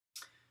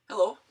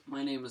Hello,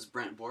 my name is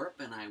Brent Borp,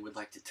 and I would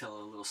like to tell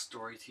a little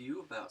story to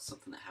you about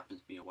something that happened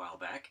to me a while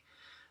back.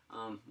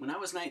 When I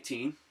was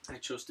 19, I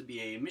chose to be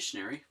a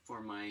missionary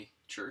for my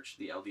church,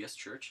 the LDS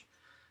Church.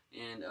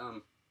 And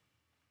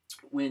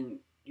when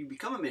you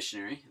become a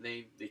missionary,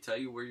 they tell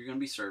you where you're going to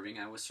be serving.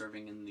 I was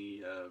serving in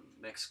the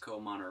Mexico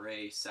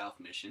Monterrey South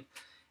Mission.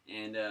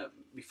 And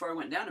before I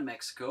went down to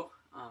Mexico,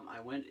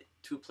 I went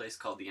to a place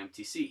called the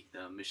MTC,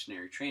 the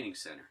Missionary Training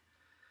Center.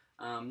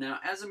 Now,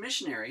 as a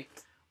missionary,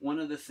 one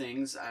of the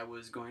things I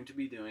was going to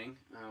be doing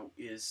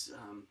is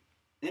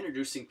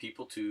introducing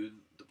people to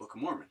the Book of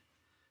Mormon.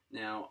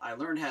 Now, I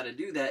learned how to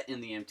do that in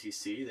the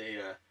MTC.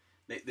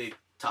 They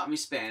taught me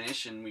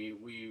Spanish, and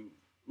we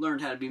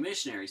learned how to be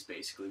missionaries,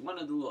 basically. One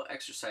of the little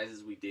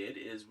exercises we did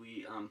is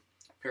we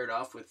paired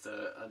off with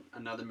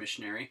another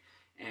missionary,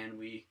 and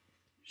we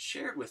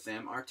shared with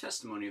them our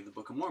testimony of the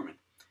Book of Mormon.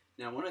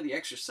 Now, one of the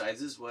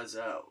exercises was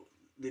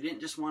they didn't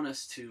just want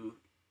us to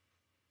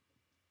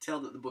tell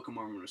that the Book of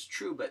Mormon was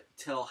true, but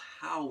tell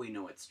how we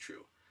know it's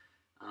true.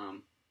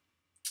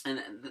 And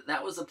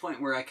that was the point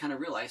where I kind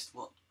of realized,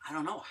 well, I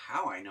don't know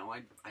how I know.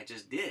 I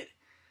just did.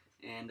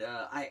 And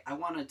I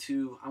wanted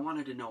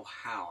to know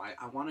how.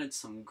 I wanted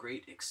some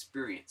great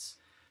experience,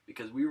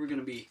 because we were going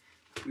to be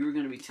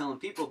telling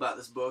people about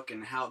this book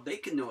and how they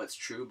can know it's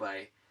true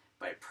by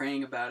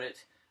praying about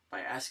it, by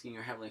asking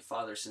your Heavenly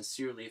Father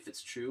sincerely if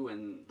it's true,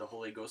 and the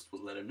Holy Ghost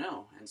will let them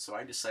know. And so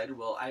I decided,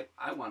 well,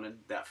 I wanted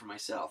that for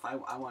myself.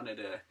 I wanted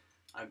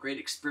a great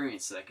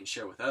experience that I can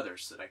share with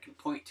others, that I can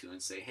point to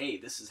and say, hey,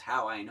 this is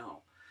how I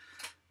know.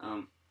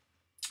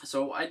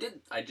 So I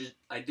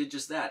did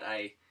just that.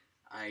 I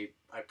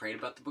prayed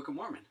about the Book of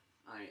Mormon.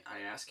 I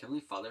asked Heavenly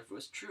Father if it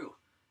was true.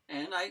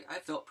 And I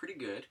felt pretty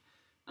good.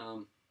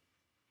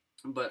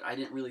 But I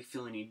didn't really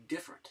feel any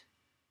different.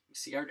 You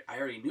see, I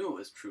already knew it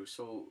was true,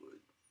 so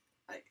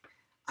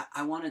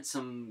I wanted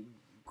some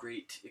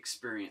great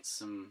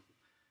experience,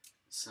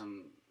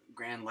 some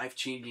grand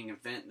life-changing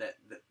event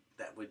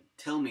that would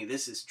tell me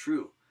this is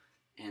true,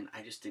 and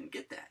I just didn't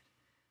get that.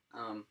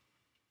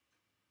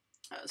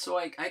 So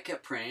I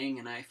kept praying,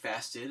 and I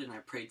fasted, and I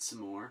prayed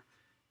some more,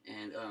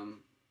 and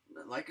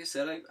like I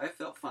said, I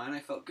felt fine, I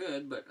felt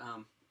good, but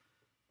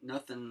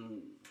no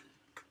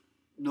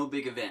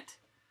big event.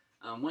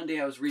 One day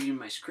I was reading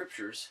my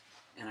scriptures,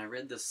 and I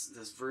read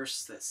this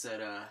verse that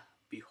said,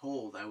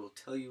 behold, I will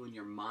tell you in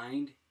your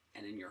mind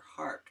and in your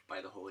heart by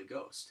the Holy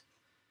Ghost.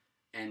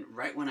 And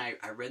right when I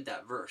read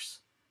that verse,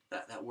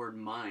 that word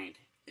mind,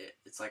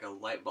 it's like a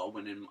light bulb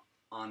went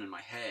on in my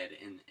head,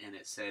 and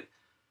it said,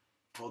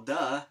 well,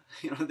 duh,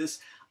 this,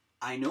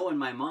 I know in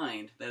my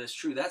mind that is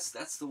true.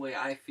 That's the way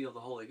I feel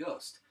the Holy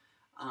Ghost.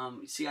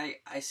 See,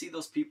 I see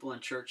those people in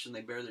church, and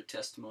they bear their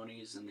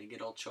testimonies, and they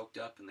get all choked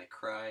up, and they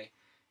cry,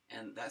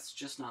 and that's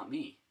just not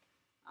me.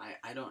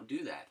 I don't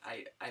do that.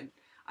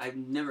 I've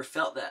never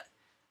felt that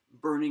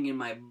burning in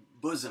my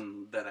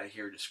bosom that I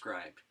hear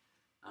described.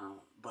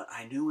 But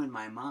I knew in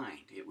my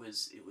mind, it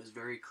was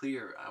very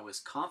clear. I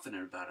was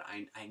confident about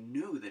it. I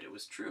knew that it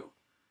was true.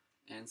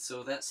 And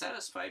so that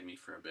satisfied me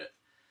for a bit.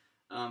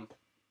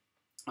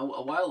 A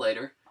while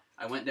later,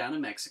 I went down to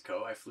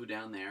Mexico. I flew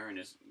down there, and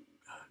it's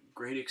a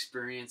great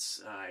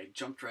experience. I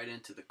jumped right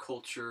into the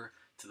culture,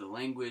 to the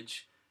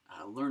language,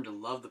 learned to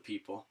love the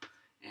people.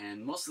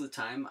 And most of the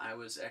time, I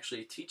was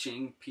actually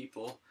teaching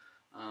people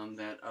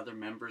that other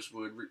members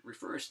would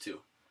refer us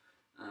to.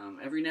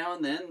 Every now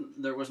and then,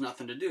 there was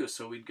nothing to do,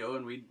 so we'd go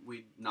and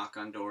we'd knock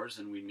on doors,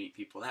 and we'd meet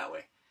people that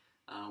way.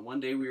 One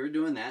day we were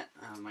doing that,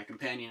 my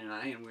companion and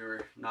I, and we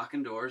were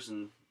knocking doors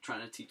and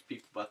trying to teach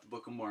people about the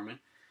Book of Mormon.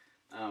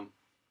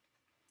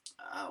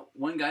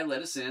 One guy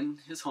let us in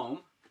his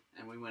home,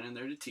 and we went in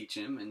there to teach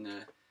him, and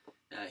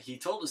he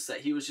told us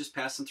that he was just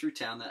passing through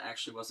town. That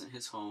actually wasn't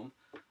his home,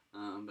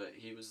 but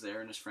he was there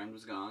and his friend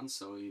was gone,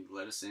 so he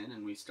let us in,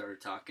 and we started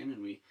talking,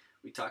 and we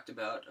talked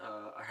about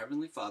our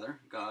Heavenly Father,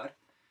 God,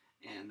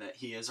 and that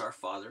He is our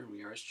Father and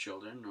we are His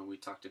children. We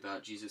talked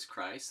about Jesus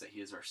Christ, that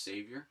He is our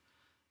Savior.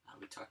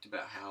 We talked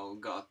about how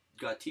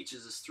God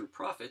teaches us through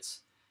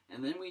prophets,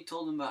 and then we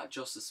told him about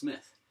Joseph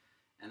Smith.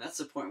 And that's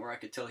the point where I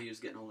could tell he was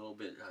getting a little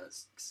bit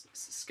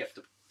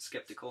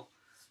skeptical.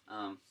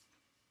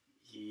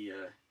 He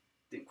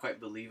didn't quite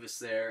believe us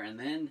there. And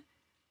then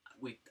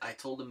I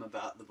told him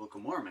about the Book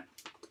of Mormon.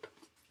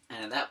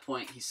 And at that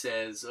point he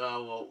says,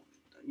 oh,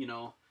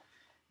 well,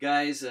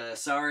 guys,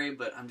 sorry,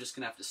 but I'm just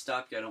going to have to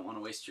stop you. I don't want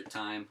to waste your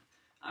time.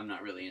 I'm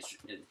not really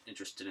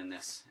interested in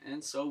this.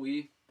 And so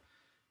we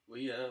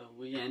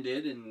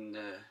ended, and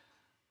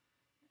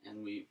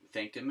we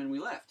thanked him, and we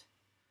left.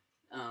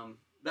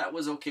 That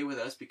was okay with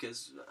us,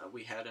 because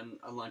we had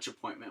a lunch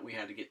appointment we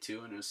had to get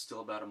to, and it was still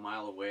about a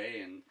mile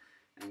away, and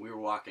we were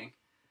walking.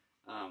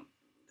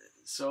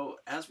 So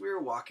as we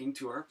were walking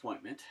to our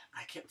appointment,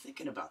 I kept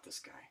thinking about this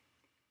guy,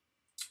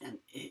 and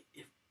it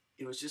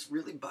was just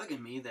really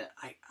bugging me that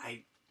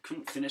I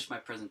couldn't finish my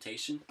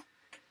presentation,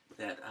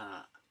 that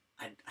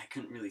I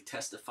couldn't really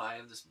testify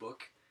of this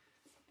book.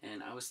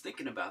 And I was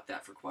thinking about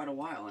that for quite a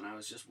while, and I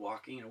was just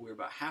walking, and we were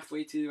about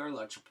halfway to our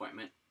lunch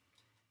appointment,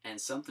 and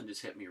something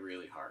just hit me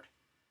really hard.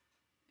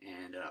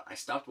 And I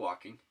stopped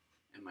walking,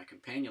 and my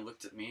companion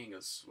looked at me and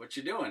goes, "What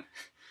you doing?"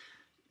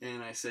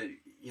 And I said,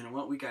 "You know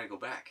what? We got to go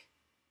back."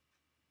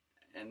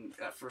 And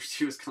at first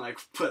he was kind of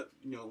like, "But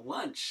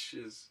lunch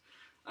is,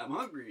 I'm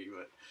hungry."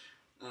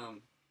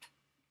 But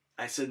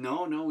I said,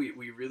 "No, no, we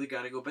really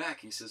got to go back."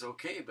 He says,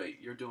 "Okay, but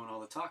you're doing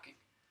all the talking."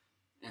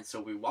 And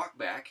so we walk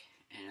back,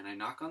 and I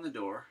knock on the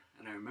door,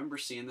 and I remember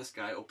seeing this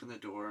guy open the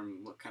door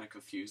and look kind of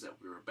confused that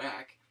we were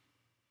back.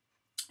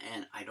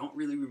 And I don't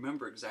really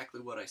remember exactly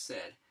what I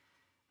said,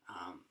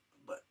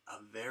 but a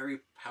very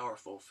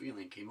powerful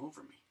feeling came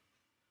over me.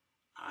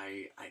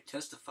 I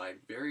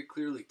testified very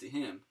clearly to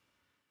him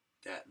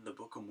that the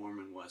Book of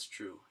Mormon was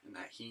true and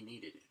that he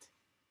needed it.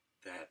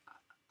 That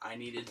I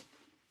needed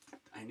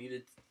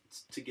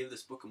to give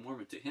this Book of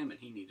Mormon to him,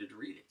 and he needed to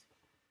read it.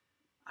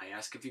 I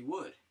asked if he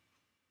would,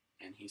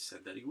 and he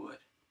said that he would.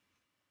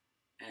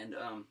 And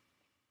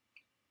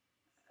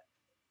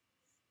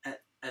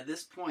at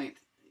this point,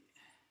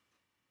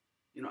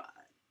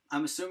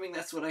 I'm assuming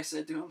that's what I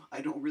said to him.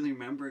 I don't really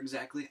remember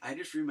exactly. I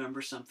just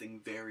remember something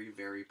very,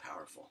 very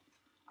powerful.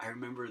 I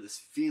remember this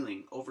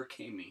feeling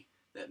overcame me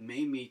that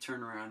made me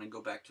turn around and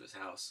go back to his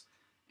house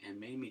and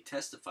made me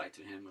testify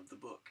to him of the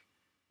book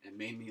and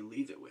made me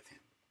leave it with him.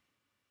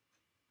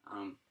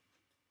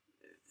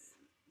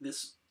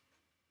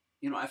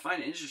 I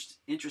find it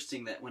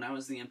interesting that when I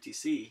was in the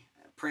MTC,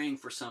 praying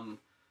for some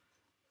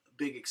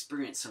big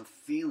experience, some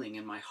feeling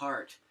in my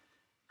heart,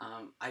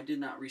 I did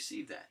not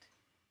receive that.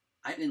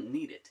 I didn't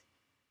need it.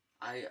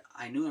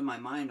 I knew in my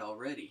mind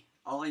already.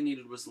 All I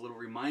needed was a little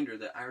reminder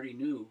that I already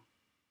knew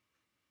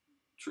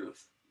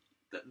truth.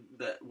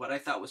 That what I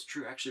thought was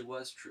true actually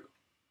was true.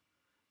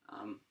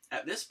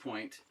 At this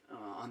point,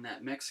 on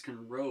that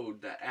Mexican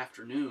road that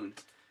afternoon,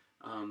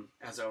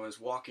 as I was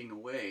walking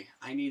away,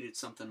 I needed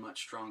something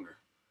much stronger.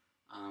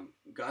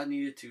 God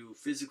needed to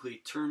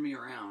physically turn me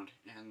around,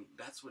 and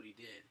that's what he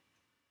did.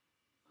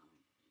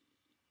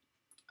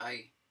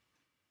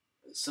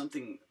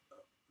 Something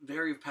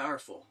very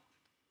powerful,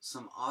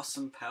 some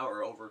awesome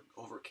power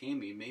overcame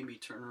me, made me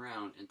turn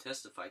around and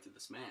testify to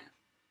this man.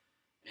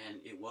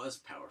 And it was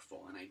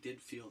powerful, and I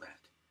did feel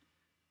that.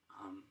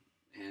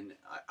 And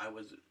I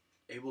was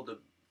able to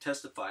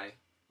testify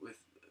with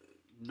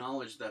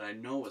knowledge that I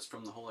know was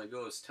from the Holy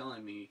Ghost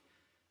telling me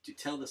to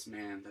tell this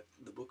man that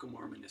the Book of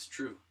Mormon is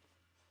true.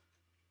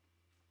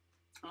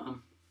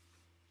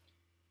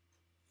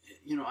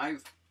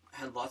 I've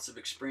had lots of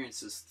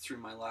experiences through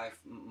my life,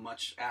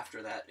 much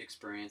after that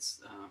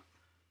experience,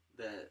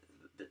 that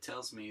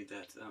tells me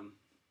that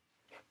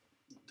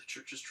the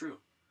church is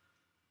true.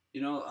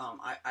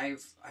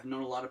 I've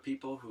known a lot of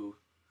people who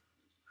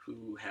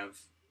have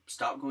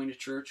stopped going to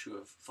church, who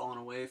have fallen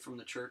away from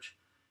the church,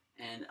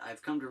 and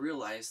I've come to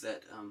realize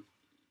that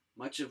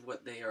much of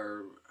what they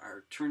are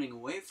turning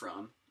away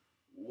from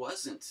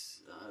wasn't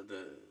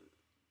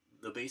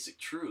the basic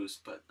truths,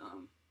 but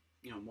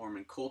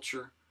Mormon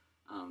culture,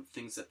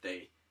 things that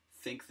they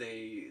think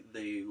they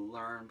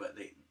learn, but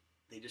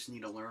they just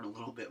need to learn a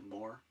little bit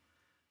more.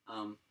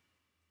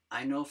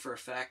 I know for a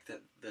fact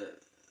that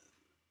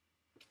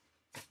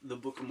the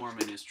Book of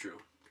Mormon is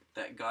true,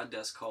 that God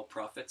does call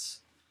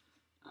prophets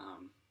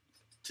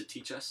to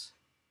teach us.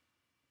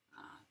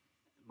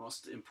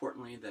 Most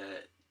importantly,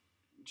 that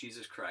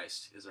Jesus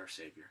Christ is our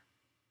Savior.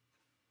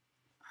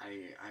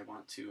 I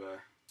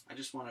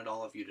just wanted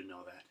all of you to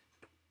know that.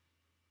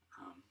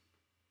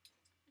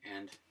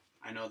 And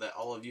I know that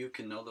all of you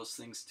can know those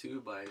things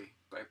too by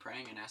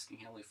praying and asking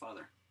Heavenly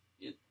Father.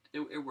 It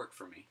worked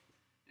for me,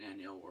 and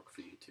it'll work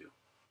for you too.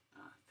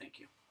 Thank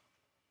you.